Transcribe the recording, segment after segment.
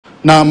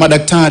Na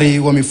madaktari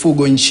wa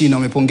mifugo nchini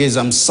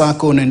wamepongeza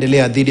msako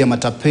unaendelea dhidi ya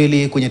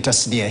matapeli kwenye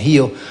tasnia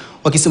hiyo,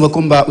 wakisema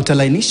kwamba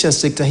utalainisha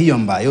sekta hiyo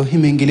ambayo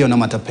imeingiliwa na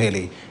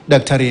matapeli.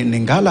 Daktari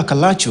Nengala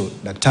Kalachu,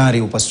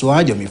 daktari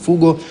upasuaji wa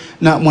mifugo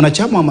na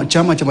mwanachama wa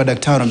chama cha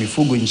madaktari wa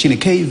mifugo nchini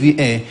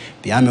KVA,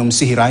 pia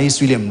amemsihi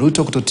Rais William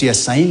Ruto kutotia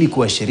saini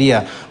kuwa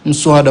sheria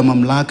mswada wa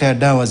mamlaka ya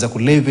dawa za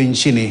kulevya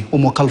nchini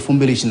mwaka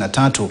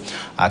 2023,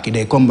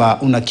 akidai kwamba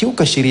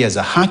unakiuka sheria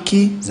za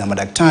haki za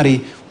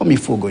madaktari wa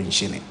mifugo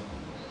nchini.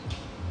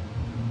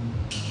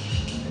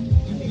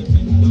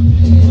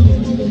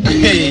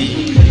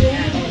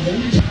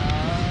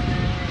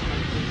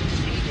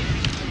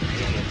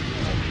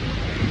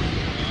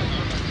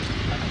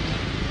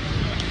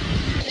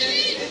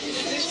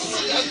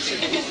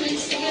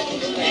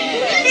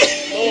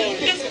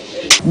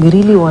 We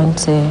really want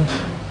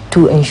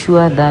to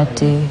ensure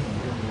that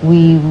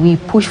we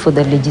push for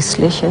the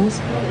legislations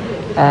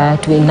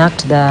to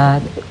enact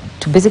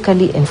to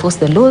basically enforce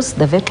the laws,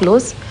 the vet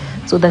laws,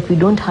 so that we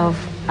don't have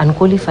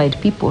unqualified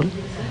people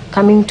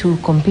coming to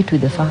compete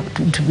with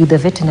the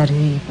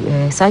veterinary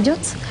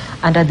surgeons,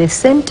 and at the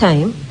same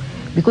time,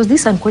 because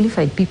these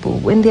unqualified people,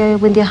 when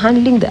they're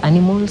handling the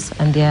animals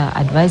and they are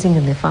advising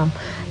in the farm,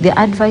 their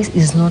advice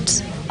is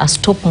not as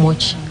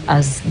top-notch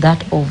as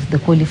that of the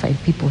qualified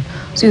people.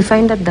 So you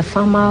find that the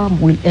farmer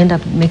will end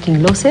up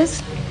making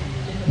losses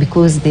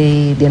because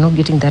they're not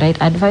getting the right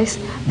advice.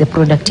 The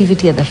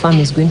productivity at the farm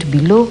is going to be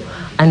low,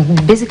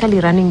 and basically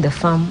running the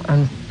farm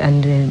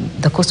and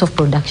the cost of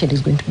production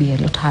is going to be a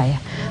lot higher.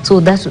 So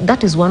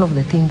that is one of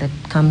the things that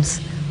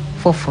comes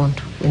forefront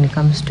when it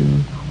comes to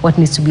what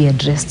needs to be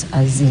addressed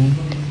as in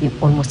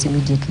almost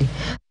immediately.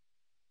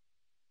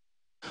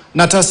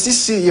 Na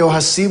taasisi ya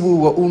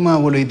uhasibu wa umma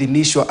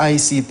walioidhinishwa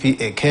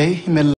ICPAK